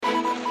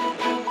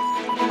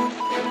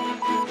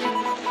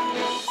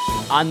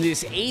On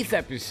this 8th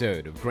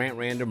episode of Grant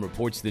Random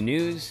Reports the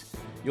News,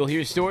 you'll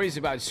hear stories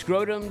about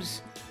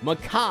scrotums,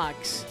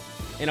 macaques,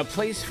 and a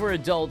place for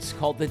adults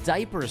called the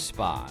Diaper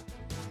Spa.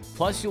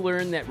 Plus, you'll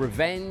learn that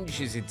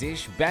revenge is a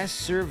dish best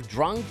served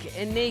drunk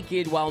and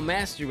naked while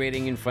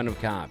masturbating in front of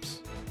cops.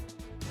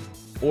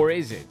 Or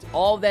is it?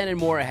 All that and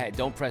more ahead.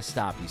 Don't press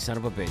stop, you son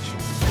of a bitch.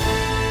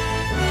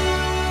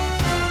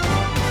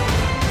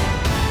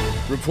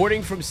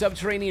 Reporting from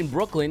subterranean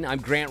Brooklyn, I'm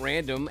Grant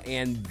Random,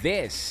 and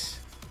this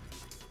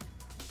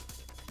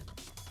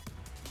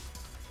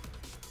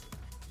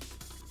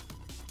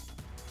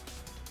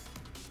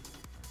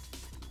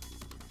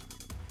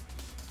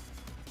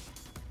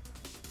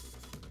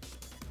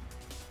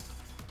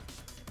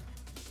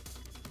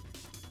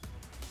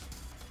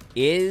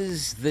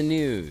is the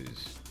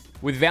news.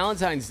 With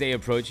Valentine's Day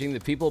approaching, the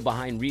people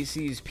behind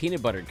Reese's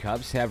Peanut Butter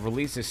Cups have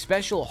released a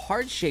special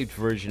heart-shaped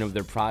version of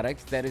their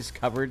product that is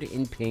covered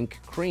in pink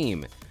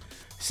cream.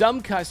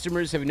 Some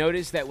customers have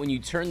noticed that when you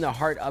turn the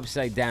heart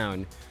upside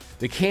down,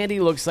 the candy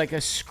looks like a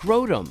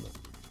scrotum.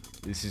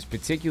 This is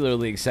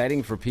particularly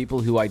exciting for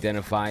people who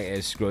identify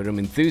as scrotum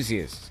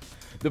enthusiasts.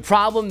 The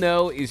problem,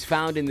 though, is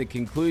found in the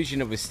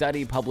conclusion of a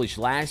study published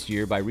last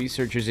year by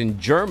researchers in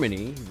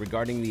Germany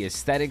regarding the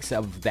aesthetics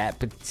of that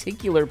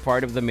particular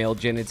part of the male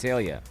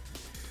genitalia.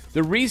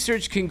 The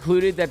research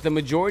concluded that the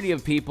majority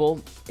of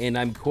people, and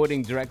I'm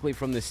quoting directly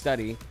from the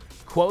study,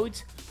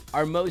 quote,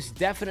 are most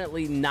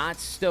definitely not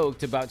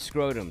stoked about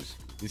scrotums.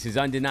 This is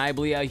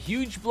undeniably a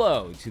huge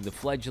blow to the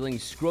fledgling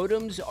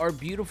Scrotums Are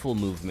Beautiful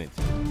movement.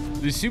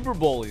 The Super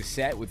Bowl is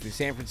set, with the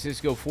San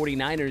Francisco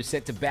 49ers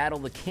set to battle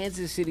the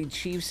Kansas City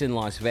Chiefs in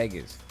Las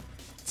Vegas.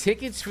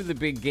 Tickets for the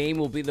big game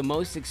will be the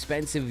most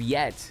expensive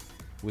yet,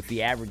 with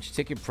the average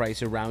ticket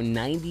price around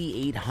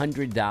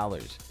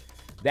 $9,800.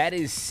 That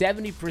is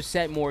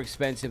 70% more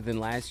expensive than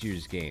last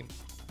year's game.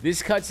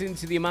 This cuts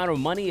into the amount of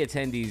money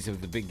attendees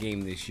of the big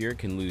game this year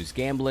can lose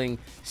gambling,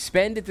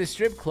 spend at the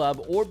strip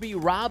club, or be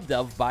robbed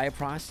of by a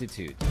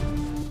prostitute.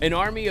 An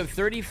army of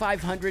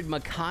 3,500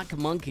 macaque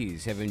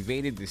monkeys have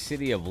invaded the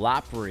city of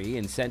Lopburi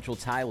in central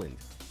Thailand.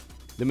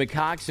 The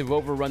macaques have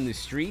overrun the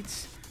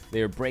streets,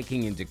 they are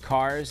breaking into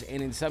cars,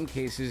 and in some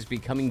cases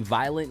becoming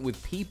violent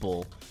with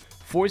people,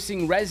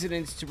 forcing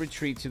residents to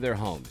retreat to their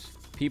homes.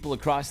 People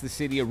across the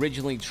city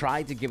originally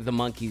tried to give the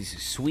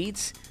monkeys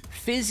sweets,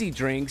 fizzy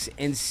drinks,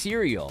 and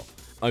cereal.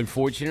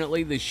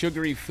 Unfortunately, the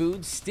sugary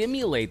foods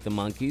stimulate the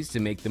monkeys to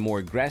make them more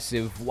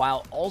aggressive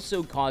while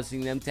also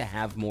causing them to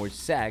have more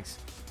sex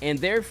and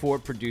therefore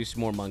produce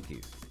more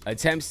monkeys.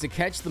 Attempts to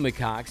catch the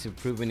macaques have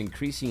proven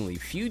increasingly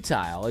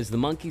futile as the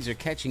monkeys are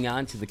catching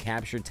on to the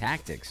capture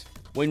tactics.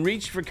 When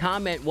reached for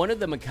comment, one of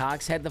the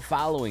macaques had the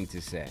following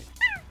to say.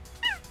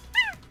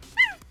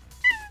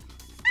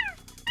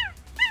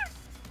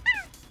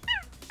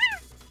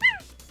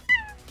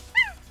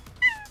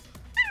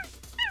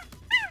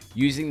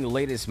 Using the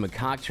latest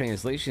macaque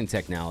translation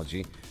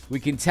technology, we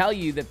can tell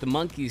you that the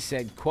monkey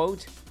said,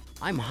 quote,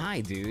 "I'm high,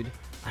 dude.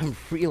 I'm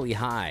really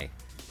high.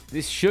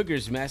 This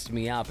sugar's messed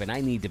me up and I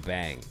need to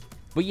bang.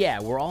 But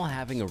yeah, we're all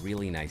having a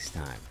really nice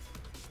time."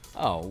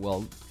 Oh,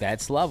 well,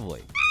 that's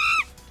lovely.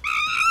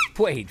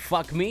 Wait,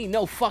 fuck me?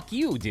 No, fuck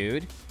you,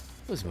 dude.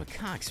 Those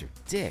macaques are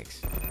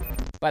dicks.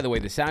 By the way,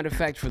 the sound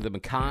effect for the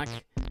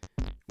macaque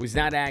was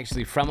not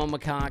actually from a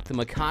macaque. The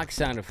macaque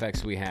sound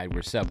effects we had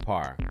were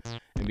subpar.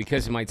 And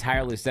because of my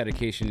tireless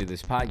dedication to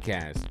this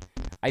podcast,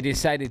 I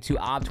decided to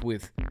opt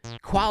with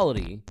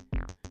quality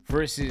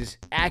versus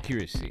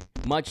accuracy,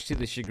 much to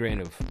the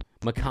chagrin of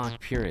macaque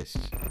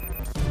purists.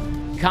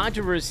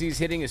 Controversies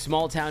hitting a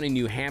small town in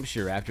New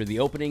Hampshire after the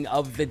opening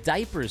of the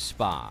Diaper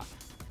Spa,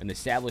 an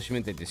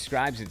establishment that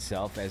describes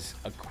itself as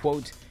a,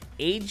 quote,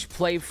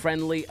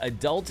 age-play-friendly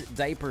adult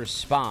diaper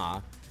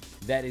spa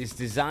that is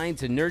designed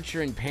to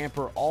nurture and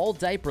pamper all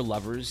diaper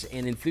lovers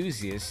and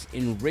enthusiasts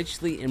in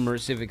richly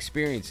immersive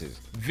experiences.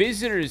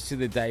 Visitors to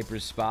the Diaper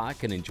Spa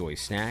can enjoy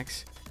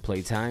snacks,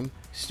 playtime,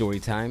 story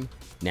time,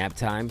 nap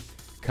time,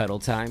 cuddle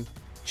time,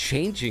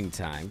 changing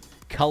time,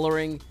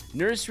 coloring,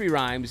 nursery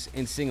rhymes,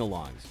 and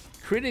sing-alongs.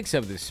 Critics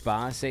of this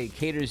spa say it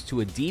caters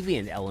to a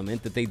deviant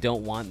element that they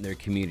don't want in their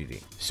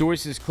community.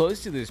 Sources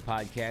close to this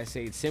podcast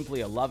say it's simply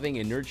a loving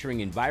and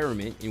nurturing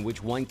environment in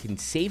which one can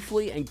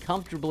safely and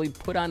comfortably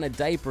put on a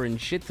diaper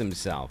and shit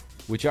themselves,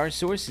 which our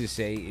sources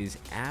say is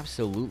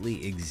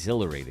absolutely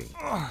exhilarating.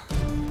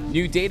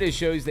 New data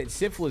shows that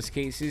syphilis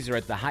cases are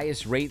at the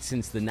highest rate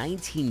since the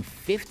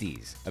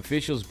 1950s.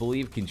 Officials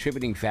believe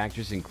contributing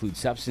factors include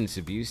substance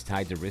abuse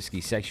tied to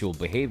risky sexual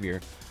behavior,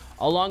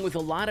 along with a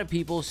lot of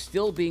people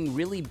still being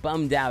really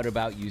bummed out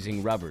about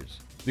using rubbers.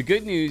 The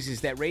good news is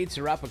that rates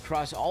are up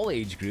across all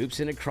age groups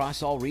and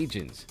across all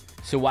regions.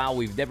 So while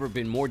we've never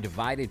been more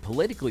divided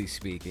politically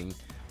speaking,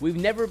 we've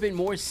never been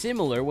more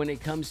similar when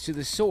it comes to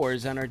the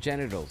sores on our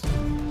genitals.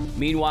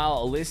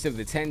 Meanwhile, a list of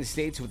the 10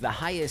 states with the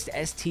highest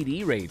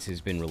STD rates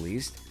has been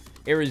released.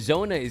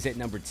 Arizona is at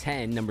number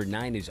 10, number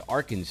 9 is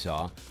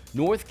Arkansas,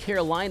 North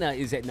Carolina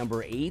is at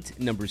number 8,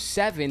 number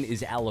 7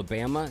 is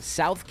Alabama,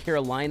 South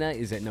Carolina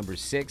is at number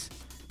 6,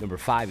 number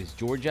 5 is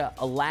Georgia,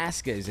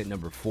 Alaska is at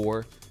number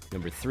 4,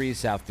 Number 3 is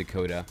South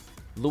Dakota.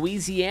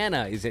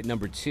 Louisiana is at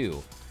number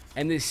 2.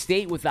 And the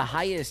state with the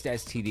highest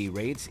STD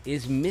rates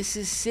is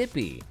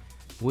Mississippi,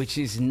 which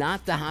is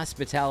not the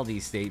hospitality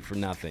state for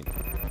nothing.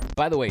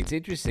 By the way, it's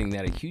interesting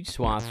that a huge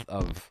swath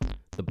of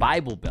the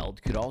Bible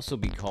Belt could also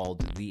be called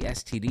the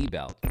STD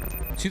Belt.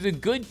 To the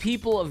good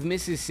people of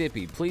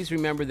Mississippi, please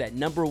remember that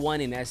number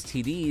 1 in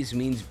STDs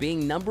means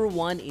being number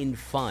 1 in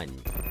fun.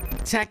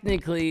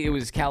 Technically, it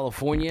was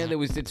California that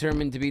was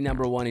determined to be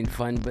number 1 in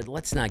fun, but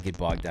let's not get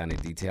bogged down in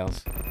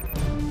details.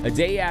 A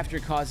day after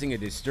causing a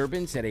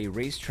disturbance at a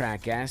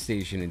racetrack gas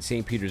station in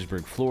St.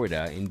 Petersburg,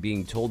 Florida, and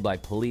being told by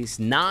police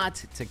not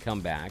to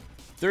come back,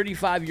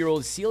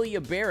 35-year-old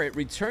Celia Barrett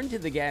returned to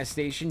the gas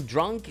station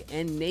drunk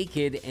and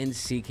naked and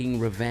seeking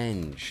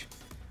revenge.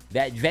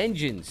 That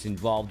vengeance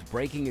involved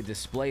breaking a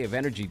display of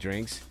energy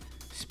drinks,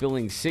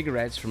 spilling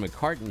cigarettes from a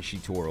carton she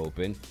tore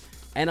open,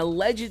 and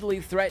allegedly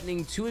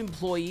threatening 2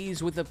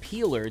 employees with a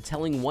peeler,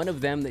 telling one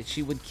of them that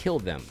she would kill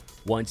them.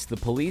 Once the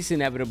police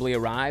inevitably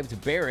arrived,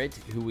 Barrett,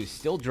 who was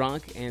still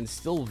drunk and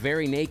still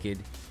very naked,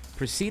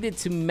 proceeded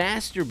to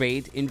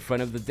masturbate in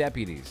front of the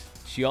deputies.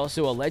 She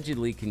also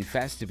allegedly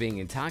confessed to being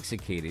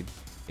intoxicated,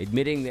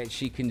 admitting that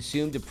she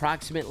consumed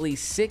approximately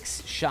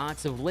 6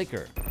 shots of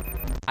liquor.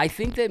 I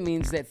think that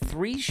means that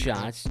 3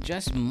 shots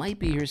just might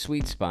be her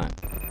sweet spot.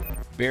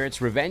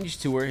 Barrett's revenge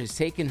tour has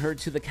taken her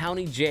to the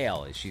county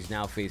jail, as she's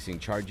now facing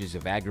charges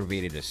of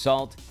aggravated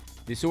assault,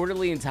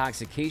 disorderly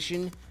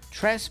intoxication,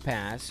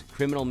 trespass,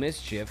 criminal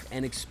mischief,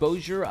 and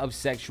exposure of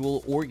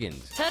sexual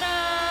organs.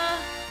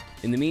 Ta-da!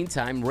 In the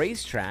meantime,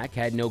 Racetrack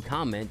had no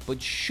comment,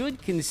 but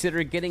should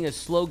consider getting a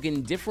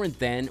slogan different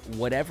than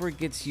 "whatever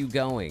gets you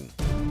going."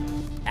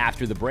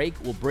 After the break,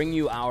 we'll bring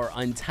you our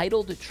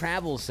Untitled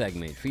Travel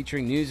segment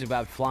featuring news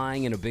about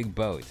flying in a big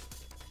boat.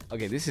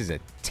 Okay, this is a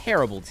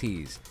terrible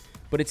tease,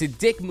 but it's a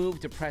dick move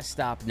to press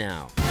stop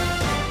now.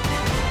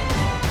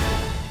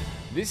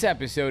 This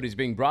episode is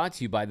being brought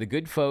to you by the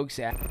good folks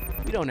at...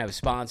 We don't have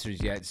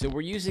sponsors yet, so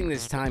we're using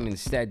this time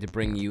instead to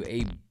bring you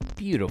a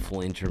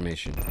beautiful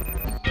intermission.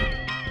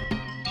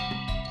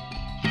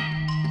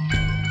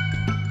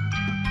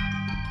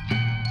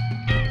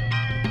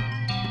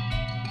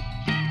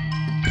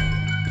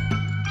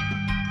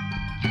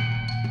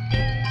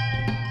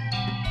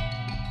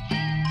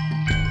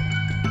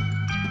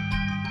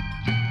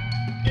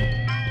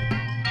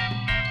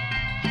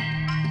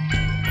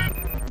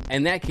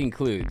 And that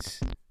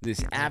concludes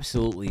this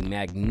absolutely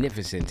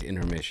magnificent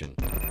intermission.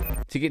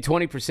 To get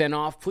 20%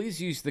 off,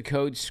 please use the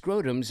code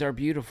Scrotums Are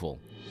Beautiful.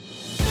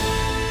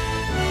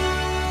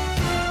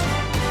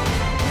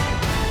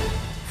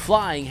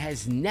 Flying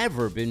has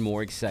never been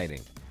more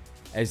exciting.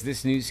 As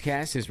this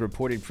newscast has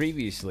reported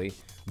previously,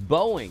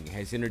 Boeing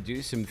has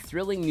introduced some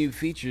thrilling new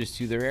features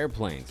to their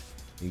airplanes,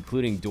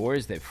 including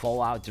doors that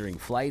fall out during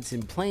flights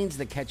and planes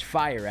that catch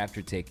fire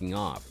after taking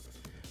off.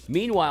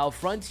 Meanwhile,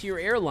 Frontier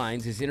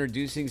Airlines is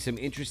introducing some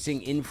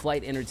interesting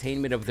in-flight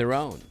entertainment of their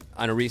own.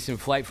 On a recent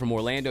flight from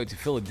Orlando to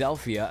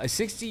Philadelphia, a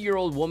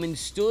 60-year-old woman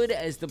stood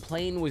as the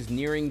plane was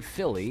nearing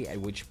Philly,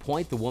 at which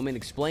point the woman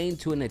explained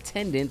to an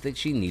attendant that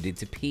she needed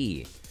to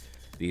pee.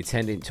 The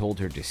attendant told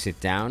her to sit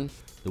down.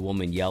 The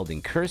woman yelled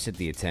and cursed at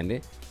the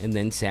attendant and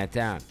then sat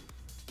down.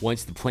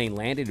 Once the plane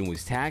landed and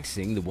was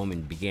taxiing, the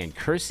woman began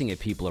cursing at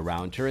people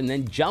around her and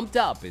then jumped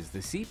up as the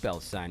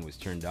seatbelt sign was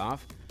turned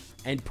off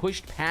and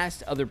pushed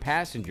past other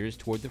passengers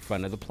toward the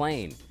front of the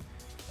plane.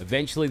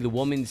 Eventually, the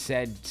woman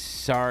said,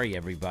 "Sorry,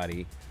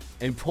 everybody,"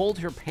 and pulled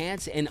her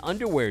pants and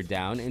underwear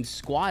down and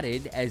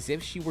squatted as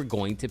if she were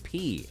going to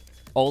pee.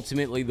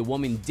 Ultimately, the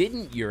woman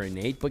didn't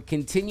urinate, but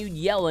continued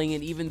yelling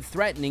and even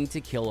threatening to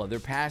kill other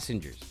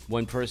passengers.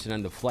 One person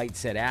on the flight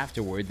said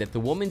afterward that the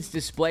woman's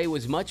display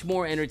was much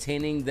more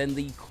entertaining than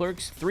the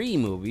Clerks 3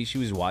 movie she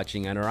was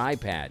watching on her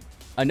iPad.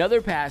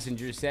 Another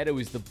passenger said it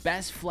was the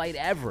best flight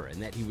ever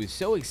and that he was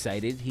so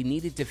excited he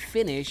needed to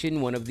finish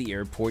in one of the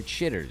airport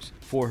shitters.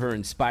 For her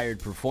inspired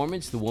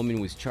performance, the woman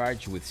was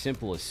charged with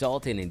simple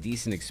assault and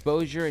indecent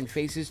exposure and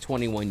faces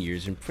 21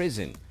 years in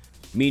prison.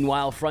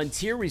 Meanwhile,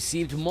 Frontier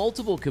received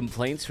multiple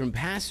complaints from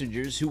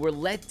passengers who were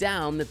let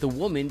down that the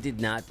woman did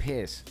not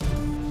piss.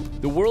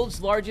 The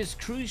world's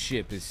largest cruise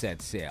ship is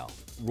set sail.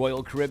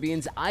 Royal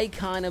Caribbean's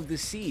Icon of the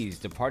Seas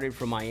departed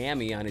from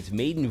Miami on its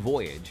maiden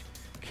voyage,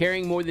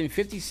 carrying more than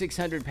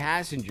 5,600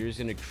 passengers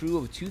and a crew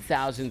of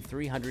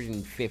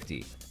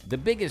 2,350. The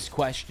biggest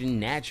question,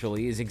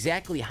 naturally, is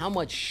exactly how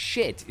much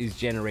shit is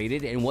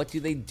generated and what do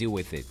they do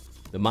with it?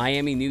 The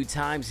Miami New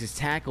Times has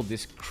tackled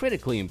this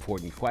critically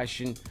important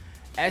question,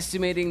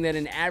 estimating that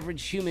an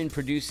average human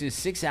produces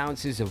 6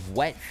 ounces of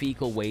wet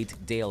fecal weight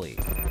daily.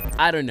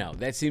 I don't know,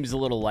 that seems a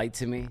little light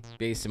to me,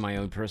 based on my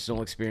own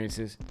personal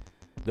experiences.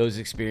 Those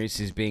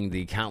experiences being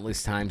the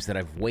countless times that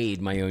I've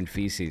weighed my own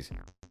feces.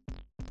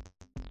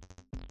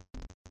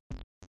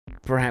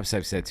 Perhaps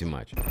I've said too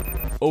much.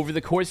 Over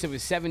the course of a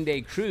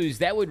 7-day cruise,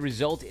 that would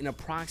result in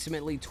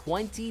approximately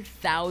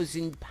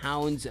 20,000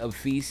 pounds of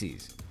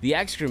feces. The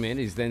excrement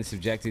is then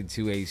subjected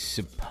to a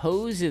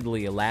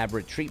supposedly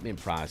elaborate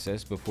treatment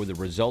process before the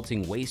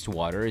resulting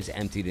wastewater is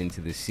emptied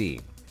into the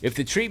sea. If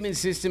the treatment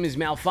system is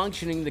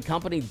malfunctioning, the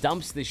company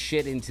dumps the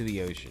shit into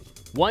the ocean.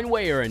 One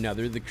way or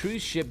another, the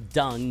cruise ship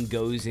dung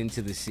goes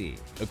into the sea.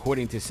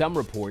 According to some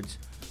reports,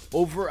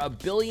 over 1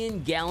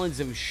 billion gallons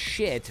of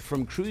shit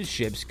from cruise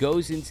ships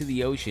goes into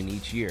the ocean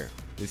each year.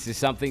 This is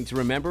something to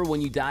remember when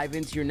you dive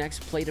into your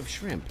next plate of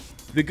shrimp.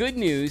 The good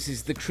news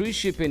is the cruise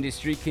ship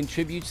industry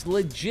contributes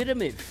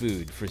legitimate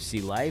food for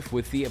sea life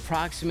with the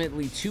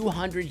approximately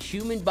 200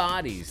 human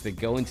bodies that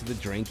go into the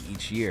drink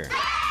each year.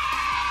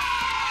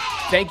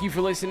 Thank you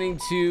for listening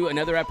to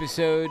another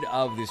episode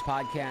of this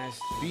podcast.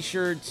 Be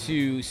sure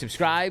to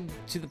subscribe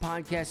to the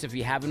podcast if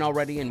you haven't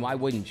already, and why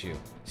wouldn't you?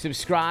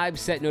 Subscribe,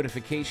 set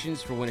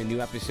notifications for when a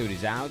new episode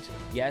is out.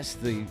 Yes,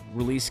 the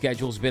release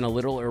schedule's been a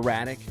little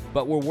erratic,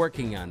 but we're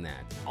working on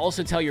that.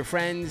 Also tell your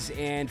friends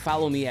and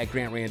follow me at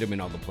Grant Random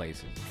in all the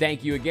places.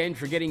 Thank you again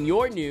for getting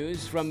your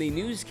news from the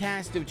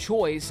newscast of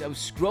choice of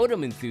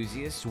scrotum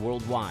enthusiasts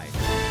worldwide.